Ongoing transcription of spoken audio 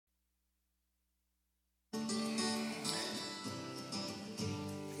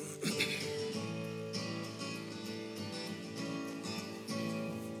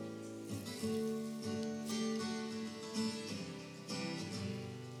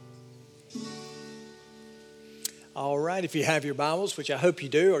All right, if you have your Bibles, which I hope you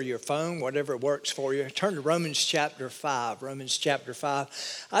do, or your phone, whatever works for you, turn to Romans chapter 5. Romans chapter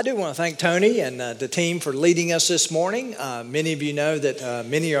 5. I do want to thank Tony and the team for leading us this morning. Many of you know that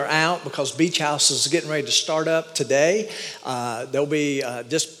many are out because Beach House is getting ready to start up today. There'll be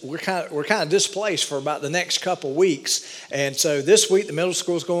we're kind of displaced for about the next couple weeks, and so this week the middle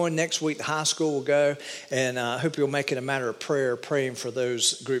school's going. Next week the high school will go, and I hope you'll make it a matter of prayer, praying for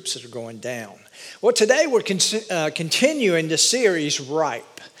those groups that are going down. Well, today we're continuing the series, Ripe.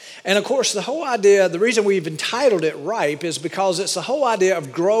 And of course, the reason we've entitled it Ripe is because it's the whole idea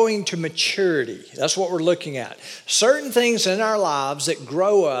of growing to maturity. That's what we're looking at. Certain things in our lives that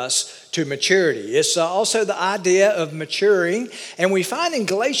grow us to maturity. It's also the idea of maturing. And we find in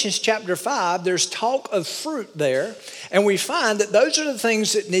Galatians chapter 5, there's talk of fruit there. And we find that those are the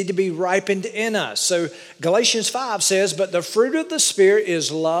things that need to be ripened in us. So Galatians 5 says, but the fruit of the Spirit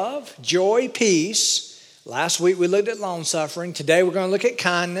is love, joy, peace. Last week we looked at long suffering. Today we're going to look at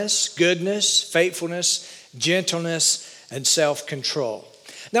kindness, goodness, faithfulness, gentleness, and self-control.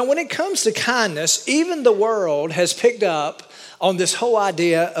 Now when it comes to kindness, even the world has picked up on this whole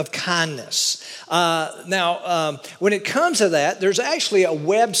idea of kindness. When it comes to that, there's actually a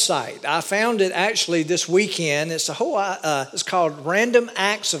website. I found it actually this weekend. It's called Random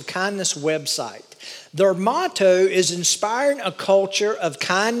Acts of Kindness website. Their motto is inspiring a culture of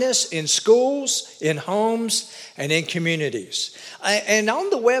kindness in schools, in homes, and in communities. And on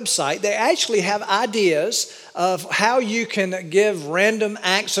the website, they actually have ideas of how you can give random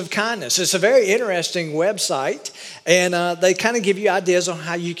acts of kindness. It's a very interesting website, and they kind of give you ideas on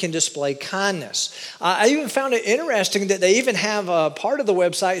how you can display kindness. I even found it interesting that they even have a part of the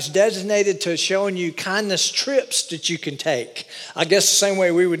website is designated to showing you kindness trips that you can take. I guess the same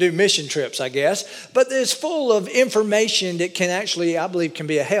way we would do mission trips, I guess. But it's full of information that can actually, I believe, can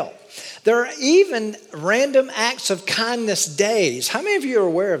be a help. There are even random acts of kindness days. How many of you are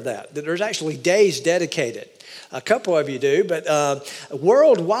aware of that? That there's actually days dedicated? A couple of you do, but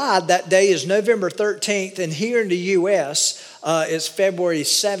worldwide that day is November 13th, and here in the U.S. It's February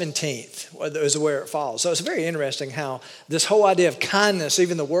 17th is where it falls. So it's very interesting how this whole idea of kindness,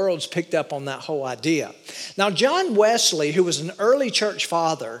 even the world's picked up on that whole idea. Now, John Wesley, who was an early church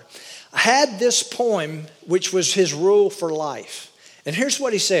father, had this poem, which was his rule for life. And here's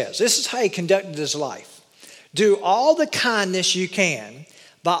what he says. This is how he conducted his life. Do all the kindness you can,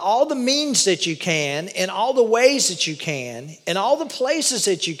 by all the means that you can, in all the ways that you can, in all the places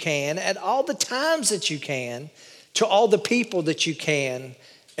that you can, at all the times that you can, to all the people that you can,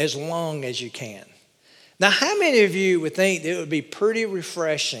 as long as you can. Now, how many of you would think that it would be pretty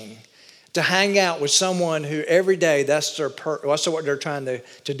refreshing to hang out with someone who every day that's what they're trying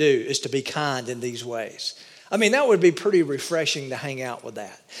to do, is to be kind in these ways? I mean, that would be pretty refreshing to hang out with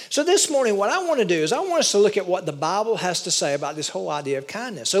that. So this morning, what I want to do is I want us to look at what the Bible has to say about this whole idea of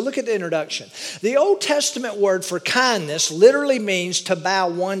kindness. So look at the introduction. The Old Testament word for kindness literally means to bow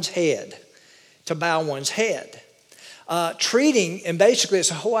one's head. To bow one's head. And basically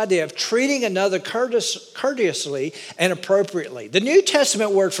it's a whole idea of treating another courteously and appropriately. The New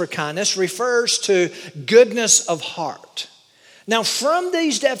Testament word for kindness refers to goodness of heart. Now, from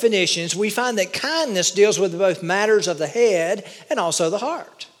these definitions, we find that kindness deals with both matters of the head and also the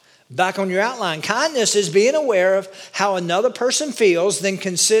heart. Back on your outline, kindness is being aware of how another person feels, then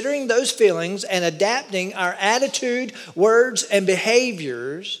considering those feelings and adapting our attitude, words, and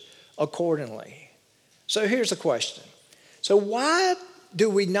behaviors accordingly. So here's the question. So why do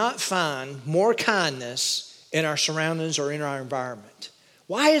we not find more kindness in our surroundings or in our environment?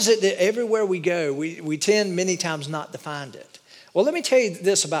 Why is it that everywhere we go, we tend many times not to find it? Well, let me tell you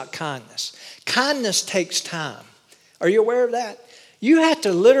this about kindness. Kindness takes time. Are you aware of that? You have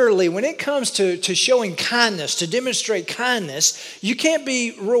to literally, when it comes to showing kindness, to demonstrate kindness, you can't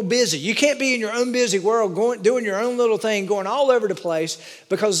be real busy. You can't be in your own busy world, doing your own little thing, going all over the place,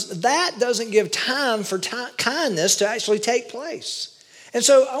 because that doesn't give time for kindness to actually take place. And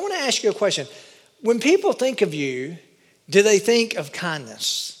so I want to ask you a question. When people think of you, do they think of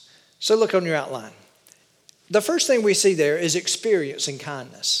kindness? So look on your outline. The first thing we see there is experiencing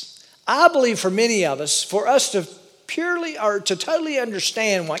kindness. I believe for many of us, for us to purely or to totally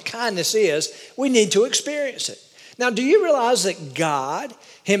understand what kindness is, we need to experience it. Now, do you realize that God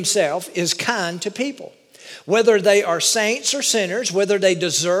himself is kind to people? Whether they are saints or sinners, whether they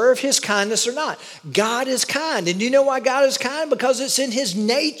deserve his kindness or not, God is kind. And do you know why God is kind? Because it's in his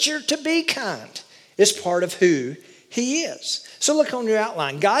nature to be kind. It's part of who he is. So look on your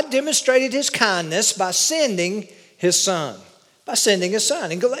outline. God demonstrated his kindness by sending his son. By sending his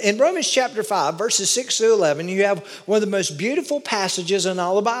son. In Romans chapter 5, verses 6 through 11, you have one of the most beautiful passages in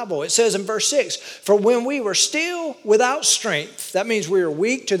all the Bible. It says in verse 6, "For when we were still without strength," that means we were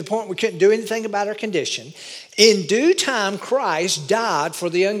weak to the point we couldn't do anything about our condition, "in due time Christ died for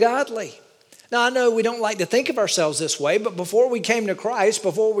the ungodly." Now, I know we don't like to think of ourselves this way, but before we came to Christ,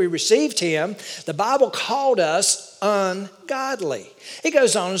 before we received him, the Bible called us ungodly. It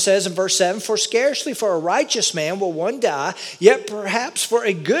goes on and says in verse 7, "For scarcely for a righteous man will one die, yet perhaps for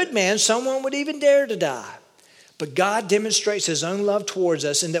a good man someone would even dare to die. But God demonstrates his own love towards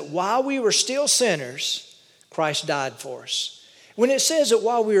us in that while we were still sinners, Christ died for us." When it says that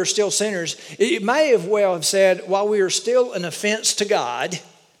while we were still sinners, it may have well have said while we were still an offense to God,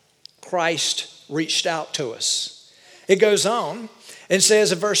 Christ reached out to us. It goes on and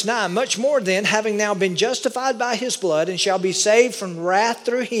says in verse 9, "Much more then, having now been justified by his blood and shall be saved from wrath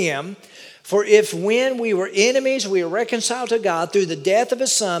through him, for if when we were enemies we were reconciled to God through the death of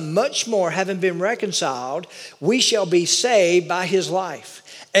his son, much more having been reconciled, we shall be saved by his life.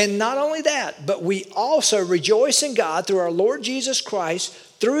 And not only that, but we also rejoice in God through our Lord Jesus Christ,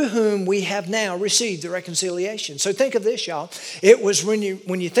 through whom we have now received the reconciliation." So think of this, y'all. It was when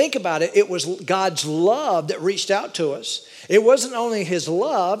you think about it, it was God's love that reached out to us. It wasn't only his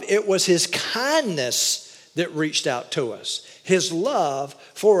love, it was his kindness that reached out to us. His love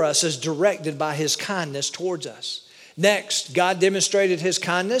for us is directed by his kindness towards us. Next, God demonstrated his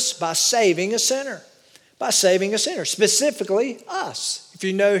kindness by saving a sinner. By saving a sinner, specifically us. If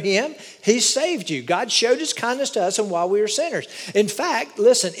you know him, he saved you. God showed his kindness to us and while we were sinners. In fact,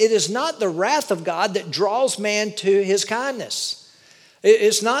 listen, it is not the wrath of God that draws man to his kindness.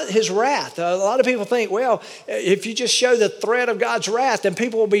 It's not his wrath. A lot of people think, well, if you just show the threat of God's wrath, then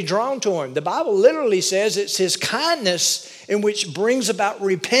people will be drawn to him. The Bible literally says it's his kindness in which brings about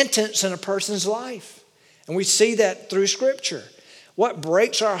repentance in a person's life. And we see that through Scripture. What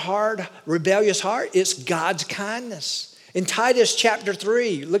breaks our hard, rebellious heart? It's God's kindness. In Titus chapter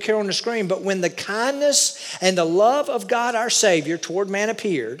 3, look here on the screen, "But when the kindness and the love of God our Savior toward man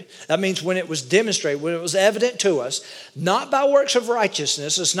appeared," that means when it was demonstrated, when it was evident to us, "not by works of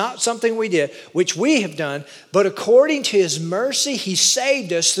righteousness," it's not something we did, "which we have done, but according to his mercy he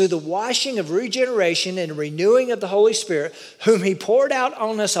saved us through the washing of regeneration and renewing of the Holy Spirit, whom he poured out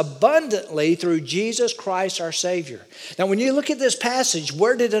on us abundantly through Jesus Christ our Savior." Now when you look at this passage,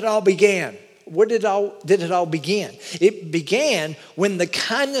 where did it all begin? Where did it all begin? It began when the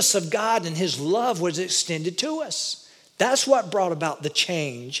kindness of God and his love was extended to us. That's what brought about the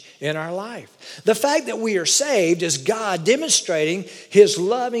change in our life. The fact that we are saved is God demonstrating his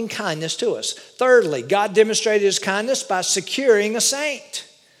loving kindness to us. Thirdly, God demonstrated his kindness by securing a saint,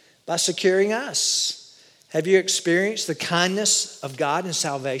 by securing us. Have you experienced the kindness of God in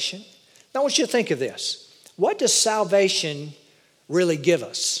salvation? Now I want you to think of this. What does salvation really give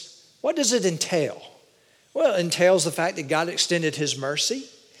us? What does it entail? Well, it entails the fact that God extended his mercy.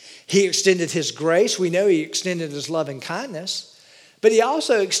 He extended his grace. We know he extended his loving kindness. But he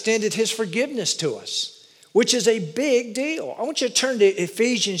also extended his forgiveness to us, which is a big deal. I want you to turn to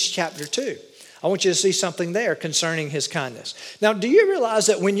Ephesians chapter 2. I want you to see something there concerning his kindness. Now, do you realize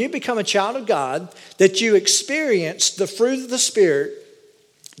that when you become a child of God, that you experience the fruit of the Spirit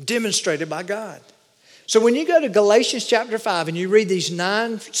demonstrated by God? So when you go to Galatians chapter 5 and you read these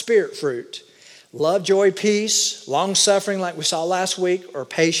 9 spirit fruit, love, joy, peace, long-suffering like we saw last week, or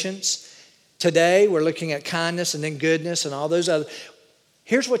patience. Today we're looking at kindness and then goodness and all those other.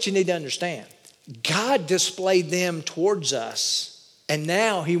 Here's what you need to understand. God displayed them towards us, and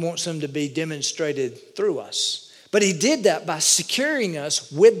now he wants them to be demonstrated through us. But he did that by securing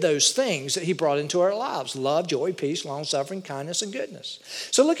us with those things that he brought into our lives. Love, joy, peace, long-suffering, kindness, and goodness.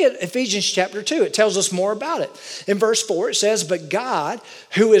 So look at Ephesians chapter 2. It tells us more about it. In verse 4 it says, "But God,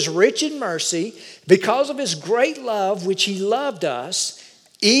 who is rich in mercy, because of his great love which he loved us,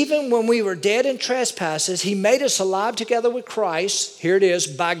 even when we were dead in trespasses, he made us alive together with Christ." Here it is.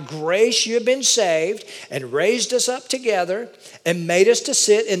 "By grace you have been saved, and raised us up together, and made us to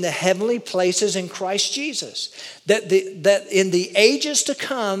sit in the heavenly places in Christ Jesus, that in the ages to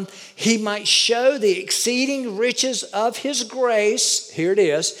come he might show the exceeding riches of his grace," here it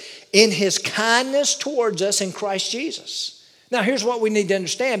is, "in his kindness towards us in Christ Jesus." Now here's what we need to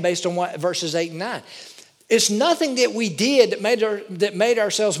understand based on what verses 8 and 9. It's nothing that we did that made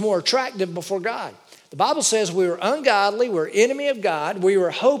ourselves more attractive before God. The Bible says we were ungodly, we were enemy of God, we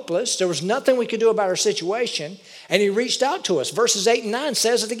were hopeless, there was nothing we could do about our situation, and he reached out to us. Verses 8 and 9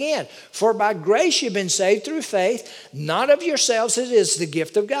 says it again. "For by grace you've been saved through faith, not of yourselves, it is the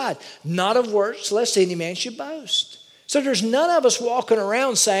gift of God, not of works, lest any man should boast." So there's none of us walking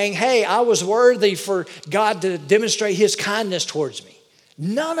around saying, hey, I was worthy for God to demonstrate his kindness towards me.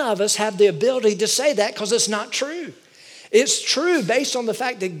 None of us have the ability to say that because it's not true. It's true based on the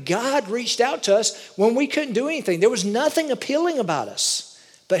fact that God reached out to us when we couldn't do anything. There was nothing appealing about us,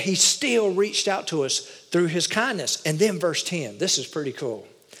 but he still reached out to us through his kindness. And then verse 10, this is pretty cool.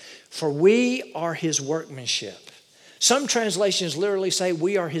 For we are his workmanship. Some translations literally say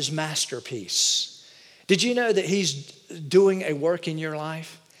we are his masterpiece. Did you know that he's doing a work in your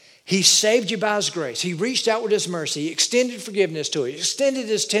life? He saved you by his grace. He reached out with his mercy. He extended forgiveness to you. He extended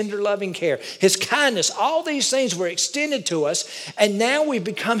his tender loving care. His kindness, all these things were extended to us. And now we've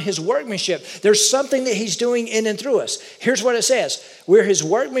become his workmanship. There's something that he's doing in and through us. Here's what it says. We're his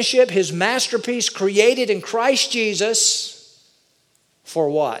workmanship, his masterpiece, created in Christ Jesus for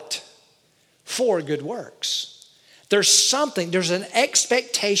what? For good works. There's an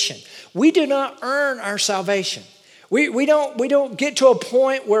expectation. We do not earn our salvation. We don't get to a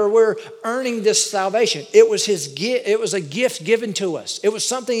point where we're earning this salvation. It was his gift. It was a gift given to us. It was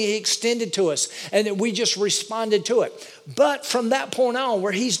something he extended to us, and that we just responded to it. But from that point on,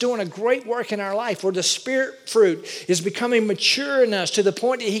 where he's doing a great work in our life, where the Spirit fruit is becoming mature in us to the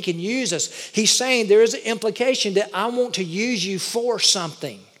point that he can use us, he's saying there is an implication that I want to use you for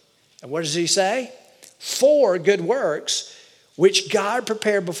something. And what does he say? For good works, which God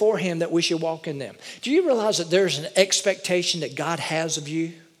prepared before him that we should walk in them. Do you realize that there's an expectation that God has of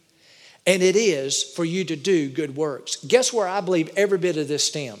you? And it is for you to do good works. Guess where I believe every bit of this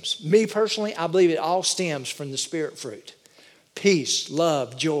stems? Me personally, I believe it all stems from the Spirit fruit. Peace,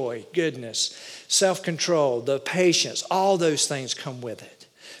 love, joy, goodness, self-control, the patience, all those things come with it.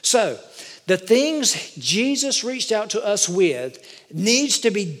 So, the things Jesus reached out to us with needs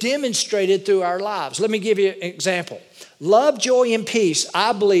to be demonstrated through our lives. Let me give you an example. Love, joy, and peace,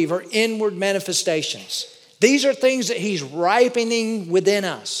 I believe, are inward manifestations. These are things that he's ripening within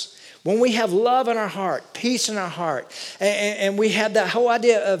us. When we have love in our heart, peace in our heart, and we have that whole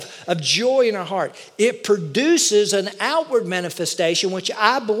idea of joy in our heart, it produces an outward manifestation, which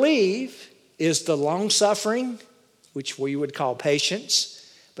I believe is the long-suffering, which we would call patience,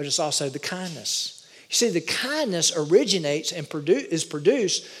 but it's also the kindness. You see, the kindness originates and is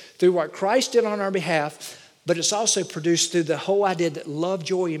produced through what Christ did on our behalf, but it's also produced through the whole idea that love,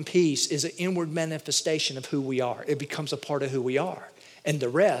 joy, and peace is an inward manifestation of who we are. It becomes a part of who we are. And the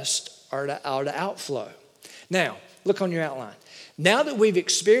rest are the outflow. Now, look on your outline. Now that we've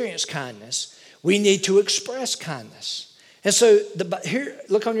experienced kindness, we need to express kindness. And so here,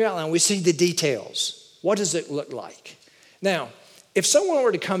 look on your outline. We see the details. What does it look like? Now, if someone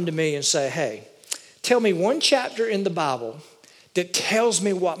were to come to me and say, hey, tell me one chapter in the Bible that tells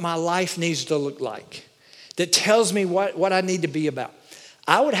me what my life needs to look like, that tells me what I need to be about,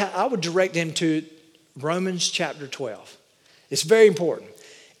 I would direct them to Romans chapter 12. It's very important.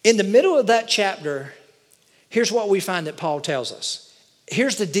 In the middle of that chapter, here's what we find that Paul tells us.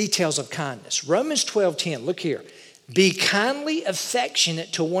 Here's the details of kindness. Romans 12:10, look here. Be kindly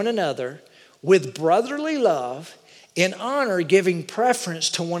affectionate to one another with brotherly love, in honor, giving preference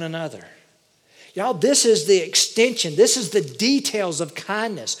to one another. Y'all, this is the extension. This is the details of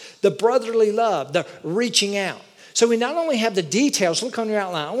kindness, the brotherly love, the reaching out. So we not only have the details, look on your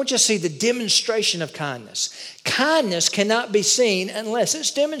outline. I want you to see the demonstration of kindness. Kindness cannot be seen unless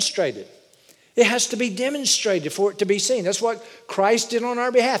it's demonstrated. It has to be demonstrated for it to be seen. That's what Christ did on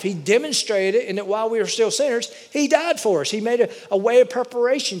our behalf. He demonstrated it, and that while we were still sinners, he died for us. He made a way of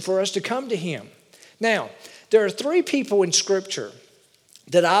preparation for us to come to him. Now, there are three people in Scripture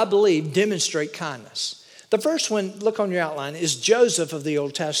that I believe demonstrate kindness. The first one, look on your outline, is Joseph of the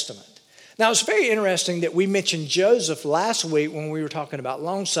Old Testament. Now, it's very interesting that we mentioned Joseph last week when we were talking about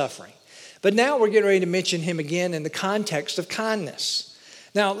long-suffering. But now we're getting ready to mention him again in the context of kindness.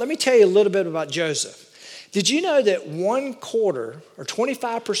 Now, let me tell you a little bit about Joseph. Did you know that 1/4 or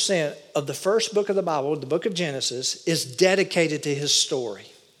 25% of the first book of the Bible, the book of Genesis, is dedicated to his story?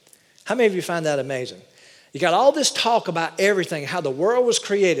 How many of you find that amazing? You got all this talk about everything, how the world was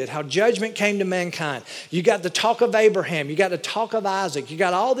created, how judgment came to mankind. You got the talk of Abraham. You got the talk of Isaac. You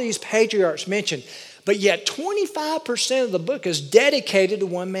got all these patriarchs mentioned. But yet 25% of the book is dedicated to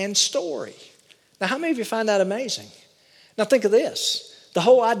one man's story. Now, how many of you find that amazing? Now, think of this. The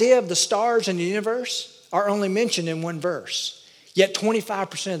whole idea of the stars in the universe are only mentioned in one verse. Yet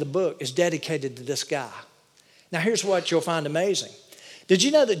 25% of the book is dedicated to this guy. Now, here's what you'll find amazing. Did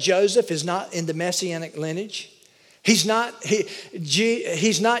you know that Joseph is not in the Messianic lineage? He's not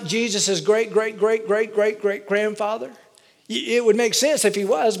Jesus' great-great-great-great-great-great-grandfather. It would make sense if he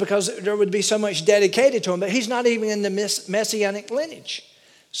was, because there would be so much dedicated to him, but he's not even in the Messianic lineage.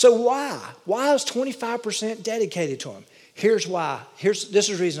 So why? Why is 25% dedicated to him? Here's why. This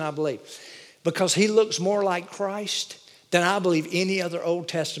is the reason I believe. Because he looks more like Christ than I believe any other Old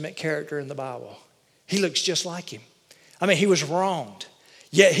Testament character in the Bible. He looks just like him. I mean, he was wronged,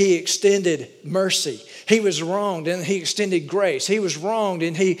 yet he extended mercy. He was wronged and he extended grace. He was wronged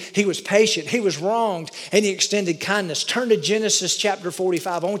and he was patient. He was wronged and he extended kindness. Turn to Genesis chapter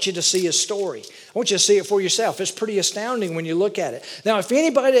 45. I want you to see his story. I want you to see it for yourself. It's pretty astounding when you look at it. Now, if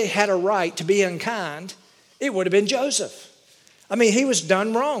anybody had a right to be unkind, it would have been Joseph. I mean, he was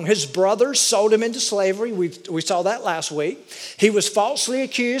done wrong. His brothers sold him into slavery. We saw that last week. He was falsely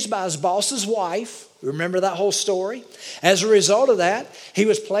accused by his boss's wife. Remember that whole story? As a result of that, he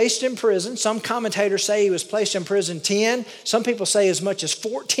was placed in prison. Some commentators say he was placed in prison 10. Some people say as much as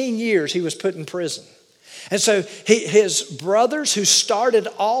 14 years he was put in prison. And so his brothers who started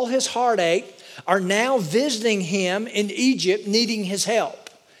all his heartache are now visiting him in Egypt needing his help.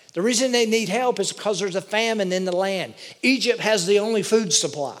 The reason they need help is because there's a famine in the land. Egypt has the only food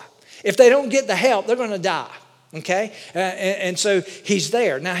supply. If they don't get the help, they're going to die. Okay? And so he's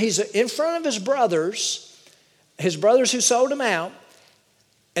there. Now he's in front of his brothers who sold him out,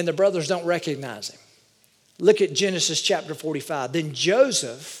 and the brothers don't recognize him. Look at Genesis chapter 45. Then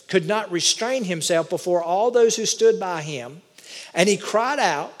Joseph could not restrain himself before all those who stood by him, and he cried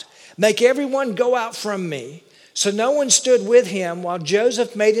out, "Make everyone go out from me." So no one stood with him while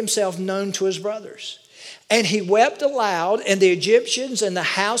Joseph made himself known to his brothers. And he wept aloud, and the Egyptians and the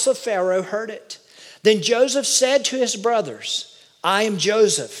house of Pharaoh heard it. Then Joseph said to his brothers, "I am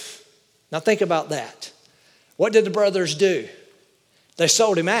Joseph." Now think about that. What did the brothers do? They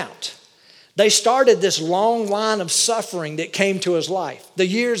sold him out. They started this long line of suffering that came to his life, the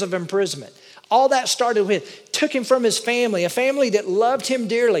years of imprisonment. All that started with, took him from his family, a family that loved him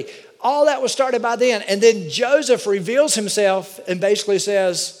dearly. All that was started by then. And then Joseph reveals himself and basically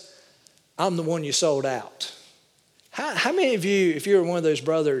says, "I'm the one you sold out." How many of you, if you're one of those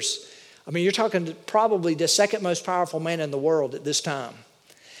brothers, I mean, you're talking probably the second most powerful man in the world at this time.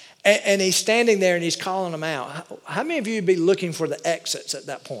 And he's standing there and he's calling them out. How many of you would be looking for the exits at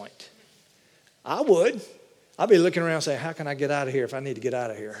that point? I would. I'd be looking around saying, how can I get out of here if I need to get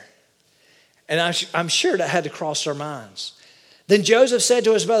out of here? And I'm sure that had to cross their minds. Then Joseph said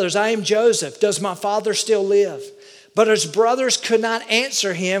to his brothers, "I am Joseph. Does my father still live?" But his brothers could not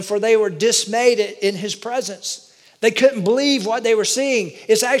answer him, for they were dismayed in his presence. They couldn't believe what they were seeing.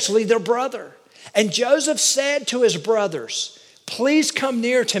 It's actually their brother. And Joseph said to his brothers, "Please come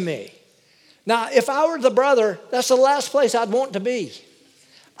near to me." Now, if I were the brother, that's the last place I'd want to be.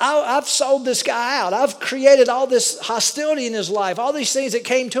 I've sold this guy out. I've created all this hostility in his life, all these things that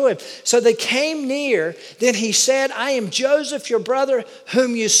came to him. So they came near. Then he said, "I am Joseph, your brother,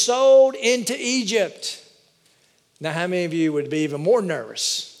 whom you sold into Egypt." Now, how many of you would be even more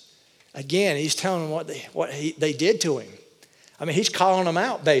nervous? Again, he's telling them what they did to him. I mean, he's calling them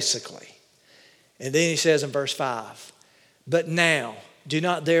out, basically. And then he says in verse 5, "But now, do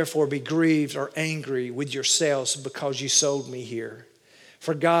not therefore be grieved or angry with yourselves because you sold me here.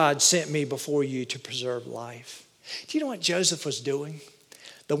 For God sent me before you to preserve life." Do you know what Joseph was doing?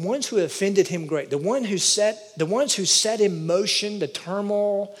 The ones who offended him the ones who set in motion the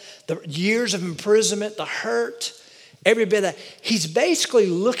turmoil, the years of imprisonment, the hurt, every bit of that. He's basically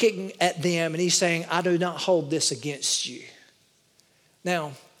looking at them and he's saying, "I do not hold this against you."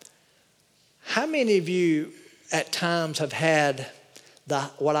 Now, how many of you at times have had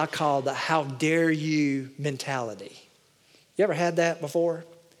what I call the "how dare you" mentality? You ever had that before?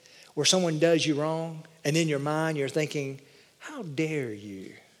 Where someone does you wrong and in your mind you're thinking, "How dare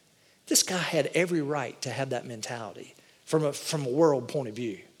you?" This guy had every right to have that mentality from a world point of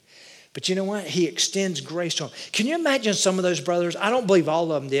view. But you know what? He extends grace to him. Can you imagine some of those brothers? I don't believe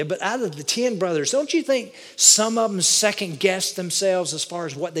all of them did, but out of the 10 brothers, don't you think some of them second-guessed themselves as far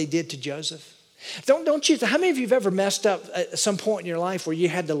as what they did to Joseph? Don't you? How many of you have ever messed up at some point in your life where you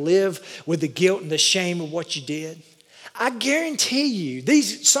had to live with the guilt and the shame of what you did? I guarantee you,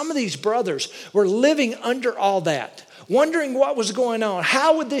 some of these brothers were living under all that, wondering what was going on.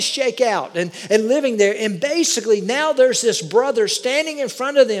 How would this shake out? And living there. And basically now there's this brother standing in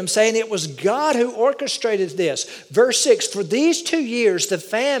front of them saying it was God who orchestrated this. Verse 6, "For these 2 years the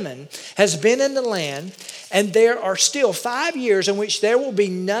famine has been in the land, and there are still 5 years in which there will be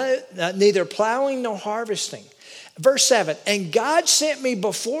neither plowing nor harvesting." Verse 7, "And God sent me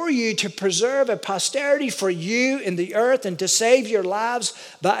before you to preserve a posterity for you in the earth and to save your lives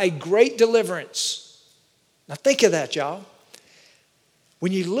by a great deliverance." Now think of that, y'all.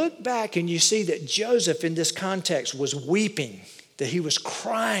 When you look back and you see that Joseph in this context was weeping, that he was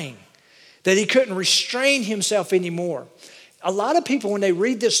crying, that he couldn't restrain himself anymore. A lot of people, when they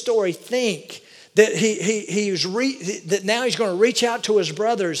read this story, think that that now he's going to reach out to his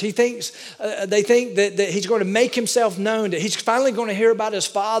brothers. They think that he's going to make himself known, that he's finally going to hear about his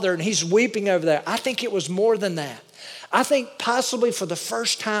father, and he's weeping over there. I think it was more than that. I think possibly for the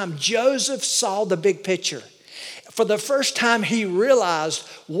first time, Joseph saw the big picture. For the first time, he realized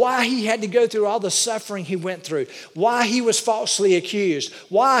why he had to go through all the suffering he went through, why he was falsely accused,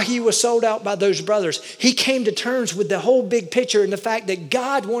 why he was sold out by those brothers. He came to terms with the whole big picture and the fact that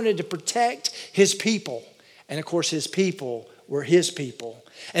God wanted to protect his people. And of course, his people were his people.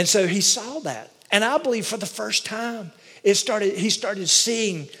 And so he saw that. And I believe for the first time, he started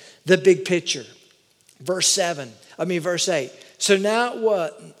seeing the big picture. Verse 8. So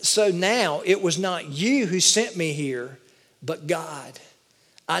now it was not you who sent me here, but God.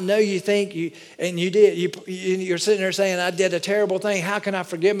 I know you think you're sitting there saying, I did a terrible thing. How can I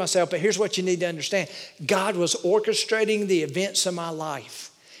forgive myself? But here's what you need to understand. God was orchestrating the events of my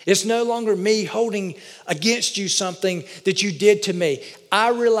life. It's no longer me holding against you something that you did to me. I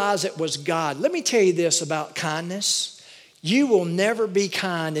realize it was God. Let me tell you this about kindness. You will never be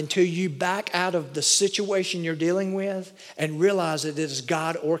kind until you back out of the situation you're dealing with and realize that it is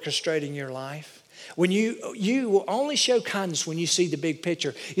God orchestrating your life. When you will only show kindness when you see the big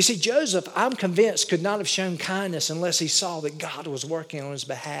picture. You see, Joseph, I'm convinced, could not have shown kindness unless he saw that God was working on his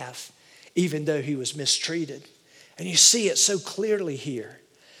behalf, even though he was mistreated. And you see it so clearly here,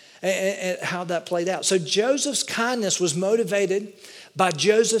 and how that played out. So Joseph's kindness was motivated by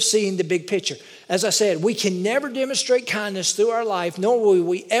Joseph seeing the big picture. As I said, we can never demonstrate kindness through our life, nor will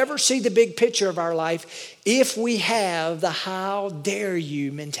we ever see the big picture of our life if we have the how dare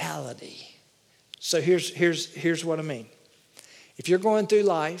you mentality. So here's what I mean. If you're going through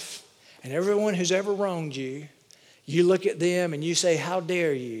life and everyone who's ever wronged you, you look at them and you say, how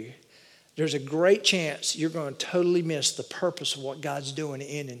dare you? There's a great chance you're going to totally miss the purpose of what God's doing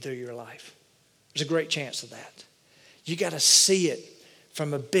in and through your life. There's a great chance of that. You got to see it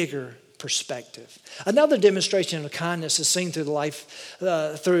from a bigger perspective. Another demonstration of kindness is seen through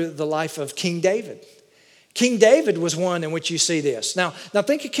the life of King David. King David was one in which you see this. Now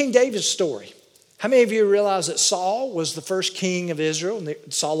think of King David's story. How many of you realize that Saul was the first king of Israel,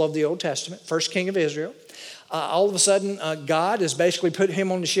 Saul of the Old Testament, first king of Israel? All of a sudden, God has basically put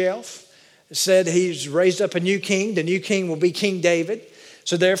him on the shelf, said he's raised up a new king. The new king will be King David.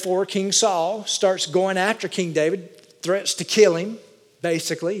 So therefore, King Saul starts going after King David, threats to kill him.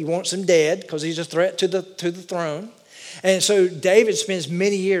 Basically, he wants him dead because he's a threat to the throne. And so David spends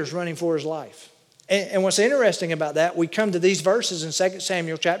many years running for his life. And what's interesting about that, we come to these verses in 2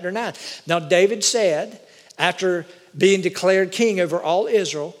 Samuel chapter 9. Now David said, after being declared king over all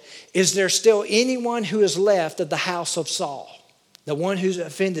Israel, is there still anyone who is left of the house of Saul, the one who's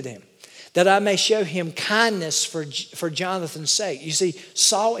offended him, that I may show him kindness for Jonathan's sake? You see,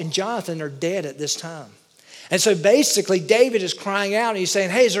 Saul and Jonathan are dead at this time. And so basically, David is crying out and he's saying,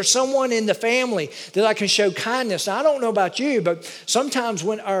 hey, is there someone in the family that I can show kindness? Now, I don't know about you, but sometimes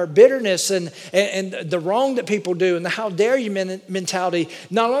when our bitterness and the wrong that people do and the how dare you mentality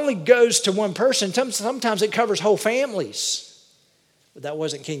not only goes to one person, sometimes it covers whole families. But that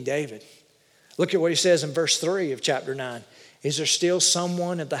wasn't King David. Look at what he says in verse 3 of chapter 9. Is there still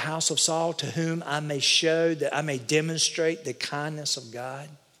someone of the house of Saul to whom I may show, that I may demonstrate the kindness of God?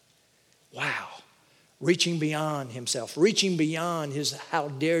 Wow. Reaching beyond himself, reaching beyond his how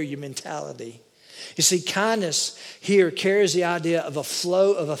dare you mentality. You see, kindness here carries the idea of a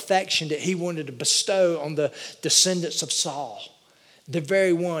flow of affection that he wanted to bestow on the descendants of Saul, the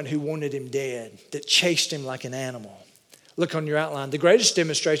very one who wanted him dead, that chased him like an animal. Look on your outline. The greatest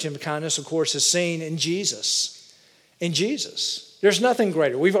demonstration of kindness, of course, is seen in Jesus. In Jesus. There's nothing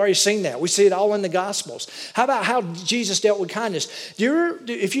greater. We've already seen that. We see it all in the Gospels. How about how Jesus dealt with kindness?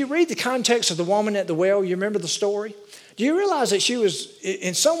 If you read the context of the woman at the well, you remember the story? Do you realize that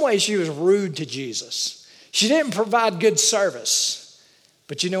in some ways, she was rude to Jesus? She didn't provide good service.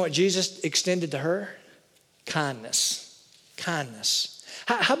 But you know what Jesus extended to her? Kindness. Kindness.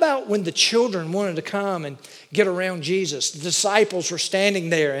 How about when the children wanted to come and get around Jesus? The disciples were standing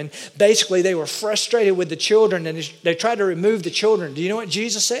there and basically they were frustrated with the children and they tried to remove the children. Do you know what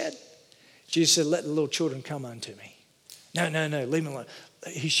Jesus said? Jesus said, let the little children come unto me. No, leave them alone.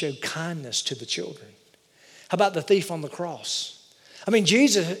 He showed kindness to the children. How about the thief on the cross? I mean,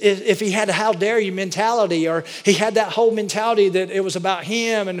 Jesus, if he had a how dare you mentality, or he had that whole mentality that it was about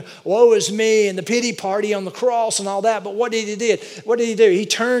him and woe is me and the pity party on the cross and all that, but what did he do? What did he do? He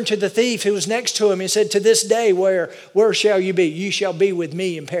turned to the thief who was next to him and said, to this day, where shall you be? You shall be with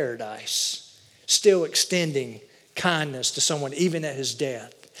me in paradise. Still extending kindness to someone even at his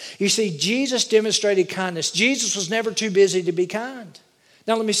death. You see, Jesus demonstrated kindness. Jesus was never too busy to be kind.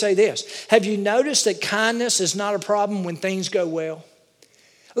 Now, let me say this. Have you noticed that kindness is not a problem when things go well?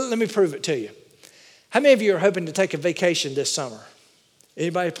 Let me prove it to you. How many of you are hoping to take a vacation this summer?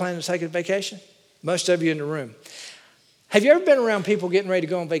 Anybody planning to take a vacation? Most of you in the room. Have you ever been around people getting ready to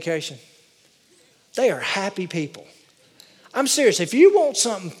go on vacation? They are happy people. I'm serious. If you want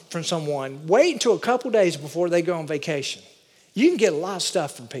something from someone, wait until a couple days before they go on vacation. You can get a lot of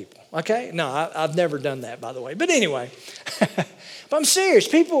stuff from people, okay? No, I've never done that, by the way. But anyway, but I'm serious.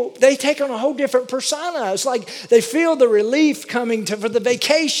 People, they take on a whole different persona. It's like they feel the relief coming for the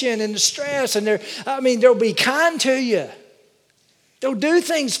vacation and the stress, and they'll be kind to you. They'll do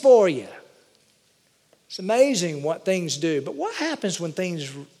things for you. It's amazing what things do. But what happens when things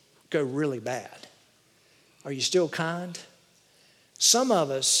go really bad? Are you still kind? Some of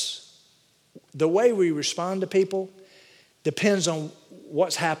us, the way we respond to people depends on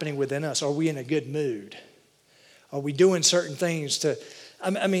what's happening within us. Are we in a good mood? Are we doing certain things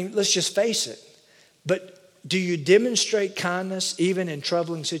let's just face it. But do you demonstrate kindness even in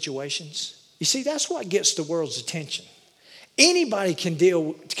troubling situations? You see, that's what gets the world's attention. Anybody can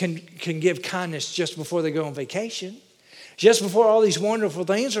give kindness just before they go on vacation, just before all these wonderful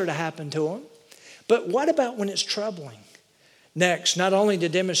things are to happen to them. But what about when it's troubling? Next, not only do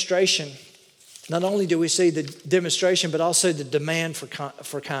we see the demonstration, but also the demand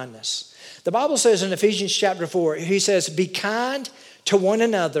for kindness. The Bible says in Ephesians chapter 4, he says, be kind to one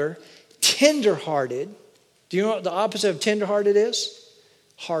another, tenderhearted. Do you know what the opposite of tenderhearted is?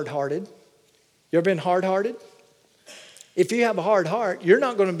 Hard-hearted. You ever been hard-hearted? If you have a hard heart, you're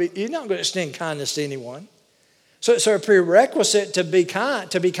not going to extend kindness to anyone. So a prerequisite to be kind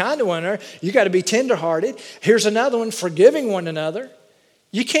to one another, you got to be tenderhearted. Here's another one, forgiving one another.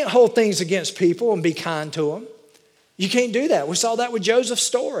 You can't hold things against people and be kind to them. You can't do that. We saw that with Joseph's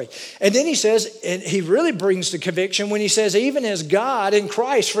story. And then he says, and he really brings the conviction when he says, even as God in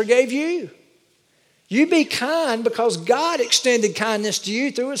Christ forgave you. You be kind because God extended kindness to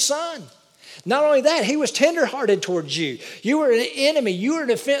you through his son. Not only that, he was tenderhearted towards you. You were an enemy. You were an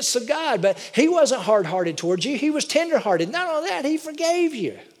offense to God, but he wasn't hard-hearted towards you. He was tenderhearted. Not only that, he forgave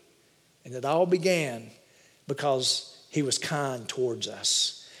you. And it all began because he was kind towards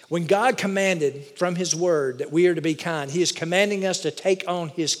us. When God commanded from his word that we are to be kind, he is commanding us to take on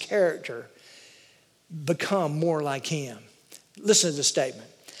his character, become more like him. Listen to the statement.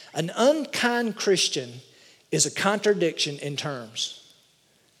 An unkind Christian is a contradiction in terms.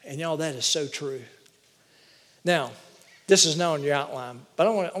 And y'all, that is so true. Now, this is not on your outline, but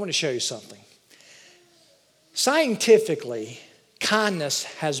I want to show you something. Scientifically, kindness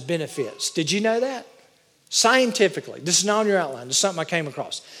has benefits. Did you know that? Scientifically, this is not on your outline. This is something I came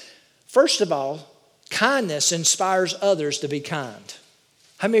across. First of all, kindness inspires others to be kind.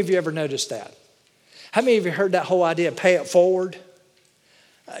 How many of you ever noticed that? How many of you heard that whole idea, pay it forward?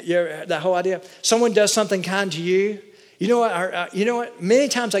 That whole idea? Someone does something kind to you. You know what? Many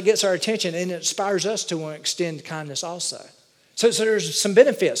times that gets our attention and it inspires us to want to extend kindness also. So there's some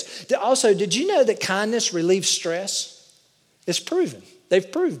benefits. Also, did you know that kindness relieves stress? It's proven.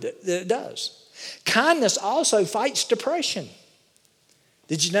 They've proved it, that it does. Kindness also fights depression.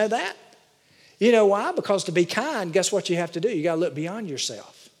 Did you know that? You know why? Because to be kind, guess what you have to do? You got to look beyond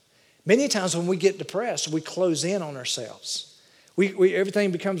yourself. Many times when we get depressed, we close in on ourselves.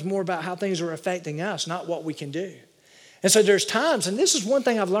 Everything becomes more about how things are affecting us, not what we can do. And so there's times, and this is one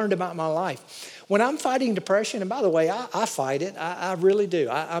thing I've learned about my life. When I'm fighting depression, and by the way, I fight it. I really do.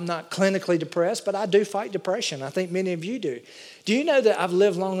 I'm not clinically depressed, but I do fight depression. I think many of you do. Do you know that I've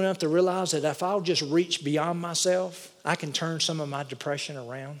lived long enough to realize that if I'll just reach beyond myself, I can turn some of my depression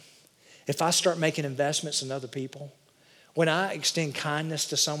around? If I start making investments in other people, when I extend kindness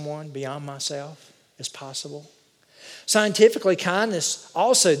to someone beyond myself, it's possible. Scientifically, kindness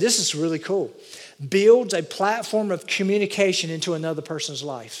also, this is really cool, builds a platform of communication into another person's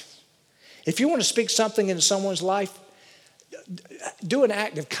life. If you want to speak something into someone's life, do an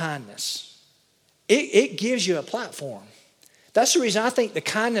act of kindness. It gives you a platform. That's the reason I think the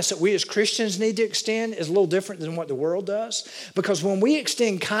kindness that we as Christians need to extend is a little different than what the world does. Because when we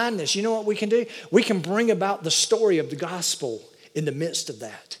extend kindness, you know what we can do? We can bring about the story of the gospel in the midst of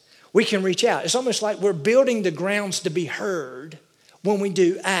that. We can reach out. It's almost like we're building the grounds to be heard when we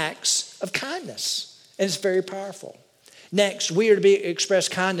do acts of kindness. And it's very powerful. Next, we are to express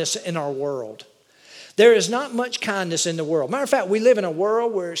kindness in our world. There is not much kindness in the world. Matter of fact, we live in a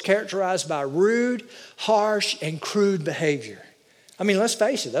world where it's characterized by rude, harsh, and crude behavior. I mean, let's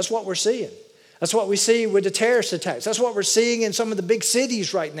face it, that's what we're seeing. That's what we see with the terrorist attacks. That's what we're seeing in some of the big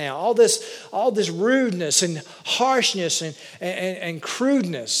cities right now. All this rudeness and harshness and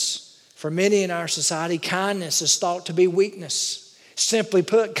crudeness. For many in our society, kindness is thought to be weakness. Simply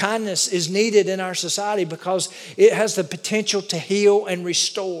put, kindness is needed in our society because it has the potential to heal and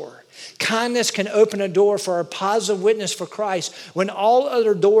restore. Kindness can open a door for a positive witness for Christ when all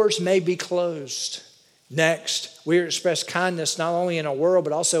other doors may be closed. Next, we express kindness not only in our world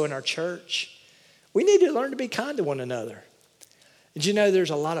but also in our church. We need to learn to be kind to one another. Did you know there's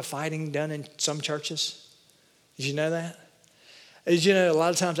a lot of fighting done in some churches? Did you know that? Did you know a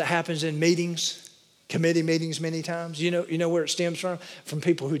lot of times it happens in meetings, committee meetings many times? You know where it stems from? From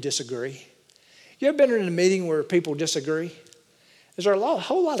people who disagree. You ever been in a meeting where people disagree? Is there a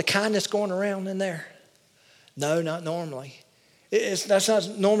whole lot of kindness going around in there? No, not normally. That's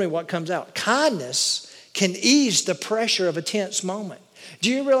not normally what comes out. Kindness can ease the pressure of a tense moment.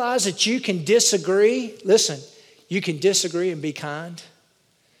 Do you realize that you can disagree? Listen, you can disagree and be kind.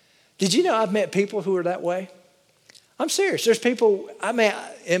 Did you know I've met people who are that way? I'm serious. There's people,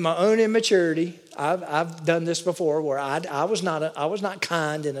 in my own immaturity, I've done this before where I was not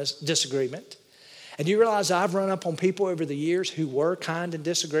kind in a disagreement. And do you realize I've run up on people over the years who were kind in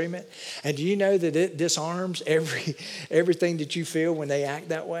disagreement? And do you know that it disarms everything that you feel when they act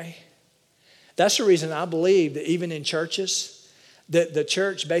that way? That's the reason I believe that even in churches, that the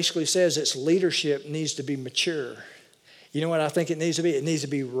church basically says its leadership needs to be mature. You know what I think it needs to be? It needs to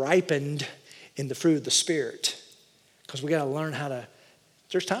be ripened in the fruit of the Spirit. Because we got to learn how to,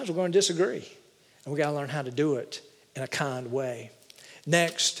 there's times we're going to disagree. And we got to learn how to do it in a kind way.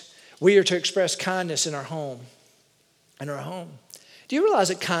 Next, we are to express kindness in our home. In our home. Do you realize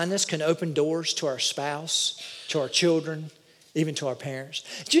that kindness can open doors to our spouse, to our children, even to our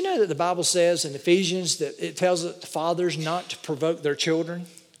parents? Do you know that the Bible says in Ephesians that it tells the fathers not to provoke their children?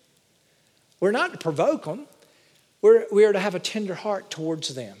 We're not to provoke them. We are to have a tender heart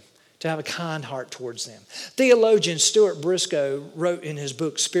towards them, to have a kind heart towards them. Theologian Stuart Briscoe wrote in his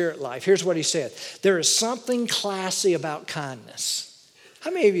book, Spirit Life, here's what he said. There is something classy about kindness.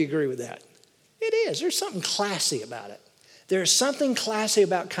 How many of you agree with that? It is. There's something classy about it. There is something classy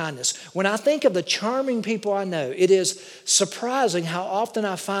about kindness. When I think of the charming people I know, it is surprising how often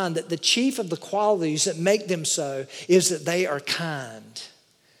I find that the chief of the qualities that make them so is that they are kind.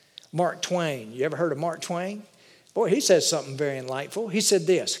 Mark Twain. You ever heard of Mark Twain? Boy, he says something very enlightful. He said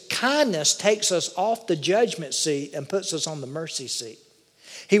this, kindness takes us off the judgment seat and puts us on the mercy seat.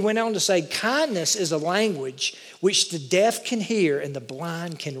 He went on to say, kindness is a language which the deaf can hear and the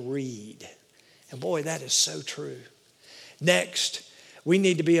blind can read. And boy, that is so true. Next, we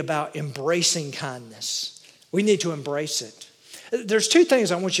need to be about embracing kindness. We need to embrace it. There's two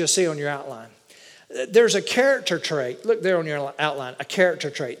things I want you to see on your outline. There's a character trait. Look there on your outline, a character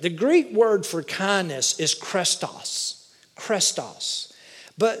trait. The Greek word for kindness is Christos. Christos.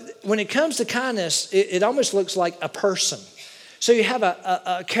 But when it comes to kindness, it almost looks like a person. So you have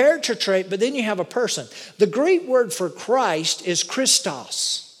a character trait, but then you have a person. The Greek word for Christ is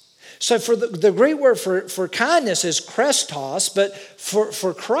Christos. So for the Greek word for kindness is Christos, but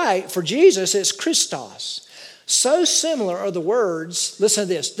for Christ, for Jesus, it's Christos. So similar are the words, listen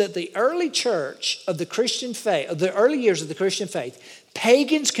to this, that the early church of the Christian faith, the early years of the Christian faith,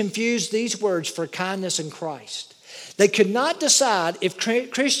 pagans confused these words for kindness and Christ. They could not decide if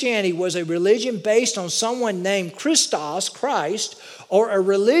Christianity was a religion based on someone named Christos, Christ, or a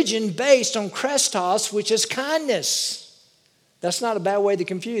religion based on Christos, which is kindness. That's not a bad way to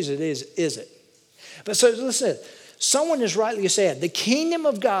confuse it, is it? But so listen, someone has rightly said, the kingdom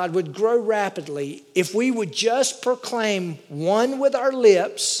of God would grow rapidly if we would just proclaim one with our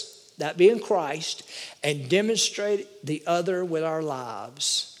lips, that being Christ, and demonstrate the other with our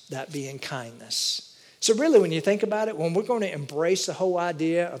lives, that being kindness. So really, when you think about it, when we're going to embrace the whole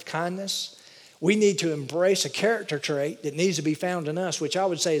idea of kindness, we need to embrace a character trait that needs to be found in us, which I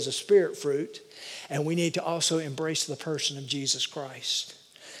would say is a spirit fruit. And we need to also embrace the person of Jesus Christ.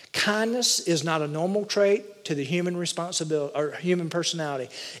 Kindness is not a normal trait to the human responsibility or human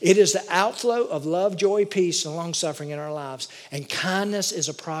personality. It is the outflow of love, joy, peace, and long-suffering in our lives. And kindness is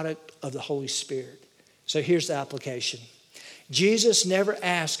a product of the Holy Spirit. So here's the application. Jesus never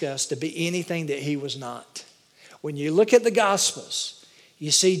asked us to be anything that he was not. When you look at the Gospels,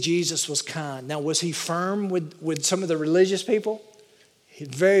 you see Jesus was kind. Now, was he firm with some of the religious people? He's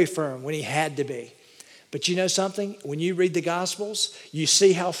very firm when he had to be. But you know something? When you read the Gospels, you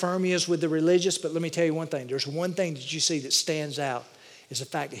see how firm he is with the religious. But let me tell you one thing. There's one thing that you see that stands out is the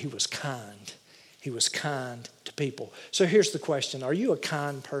fact that he was kind. He was kind to people. So here's the question. Are you a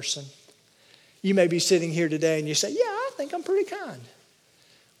kind person? You may be sitting here today and you say, yeah, I think I'm pretty kind.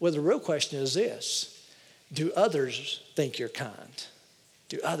 Well, the real question is this: do others think you're kind?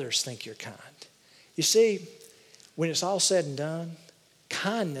 Do others think you're kind? You see, when it's all said and done,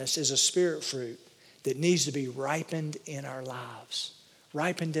 kindness is a spirit fruit that needs to be ripened in our lives.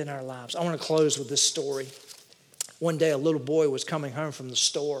 Ripened in our lives. I want to close with this story. One day, a little boy was coming home from the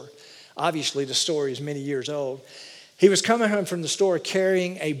store. Obviously, the story is many years old. He was coming home from the store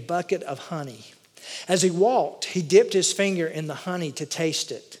carrying a bucket of honey. As he walked, he dipped his finger in the honey to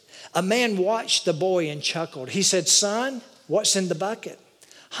taste it. A man watched the boy and chuckled. He said, "Son, what's in the bucket?"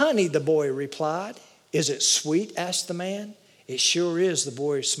 "Honey," the boy replied. "Is it sweet?" asked the man. "It sure is," the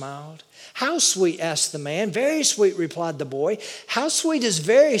boy smiled. "How sweet?" asked the man. "Very sweet," replied the boy. "How sweet is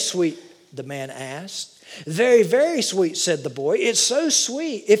very sweet?" the man asked. "Very, very sweet," said the boy. "It's so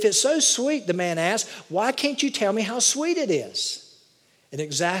sweet." "If it's so sweet," the man asked, "why can't you tell me how sweet it is?" In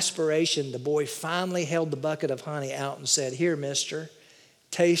exasperation, the boy finally held the bucket of honey out and said, "Here, mister,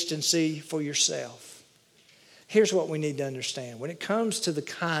 taste and see for yourself." Here's what we need to understand. When it comes to the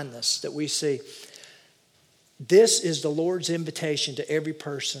kindness that we see, this is the Lord's invitation to every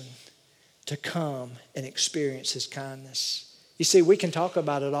person to come and experience his kindness. You see, we can talk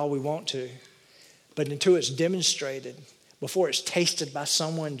about it all we want to, but until it's demonstrated, before it's tasted by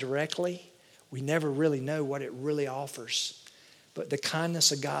someone directly, we never really know what it really offers. But the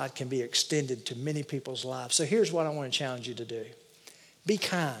kindness of God can be extended to many people's lives. So here's what I want to challenge you to do. Be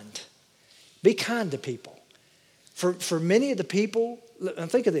kind. Be kind to people. For many of the people,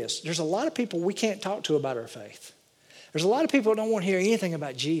 and think of this, there's a lot of people we can't talk to about our faith. There's a lot of people who don't want to hear anything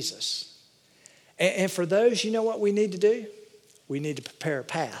about Jesus. And for those, you know what we need to do? We need to prepare a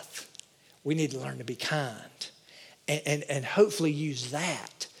path. We need to learn to be kind and hopefully use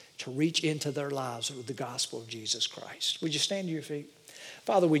that to reach into their lives with the gospel of Jesus Christ. Would you stand to your feet?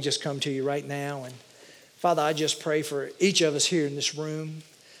 Father, we just come to you right now. And Father, I just pray for each of us here in this room.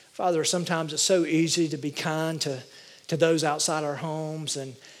 Father, sometimes it's so easy to be kind to those outside our homes.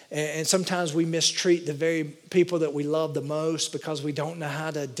 And sometimes we mistreat the very people that we love the most because we don't know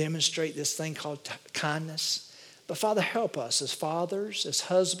how to demonstrate this thing called kindness. But Father, help us as fathers, as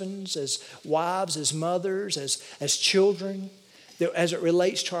husbands, as wives, as mothers, as children, that as it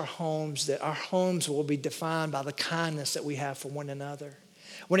relates to our homes, that our homes will be defined by the kindness that we have for one another.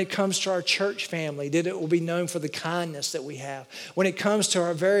 When it comes to our church family, that it will be known for the kindness that we have. When it comes to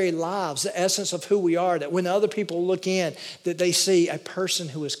our very lives, the essence of who we are, that when other people look in, that they see a person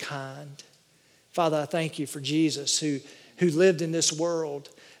who is kind. Father, I thank you for Jesus who lived in this world,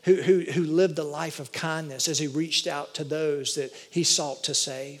 who lived a life of kindness as he reached out to those that he sought to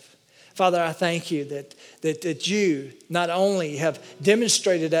save. Father, I thank you that you not only have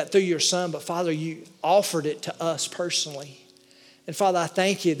demonstrated that through your Son, but Father, you offered it to us personally. And Father, I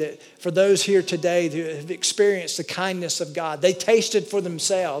thank you that for those here today who have experienced the kindness of God, they tasted for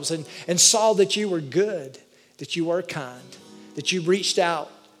themselves and saw that you were good, that you were kind, that you reached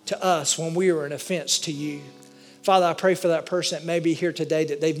out to us when we were an offense to you. Father, I pray for that person that may be here today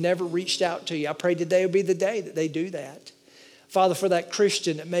that they've never reached out to you. I pray today will be the day that they do that. Father, for that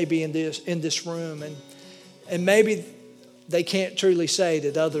Christian that may be in this room and maybe they can't truly say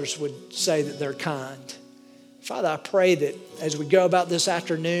that others would say that they're kind. Father, I pray that as we go about this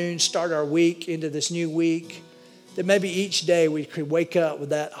afternoon, start our week into this new week, that maybe each day we could wake up with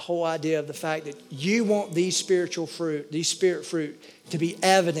that whole idea of the fact that you want these spirit fruit to be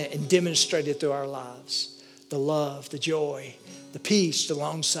evident and demonstrated through our lives. The love, the joy, the peace, the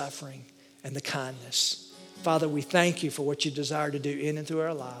long-suffering, and the kindness. Father, we thank you for what you desire to do in and through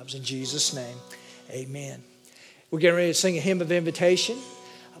our lives. In Jesus' name, amen. We're getting ready to sing a hymn of invitation.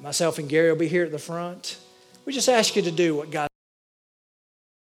 Myself and Gary will be here at the front. We just ask you to do what God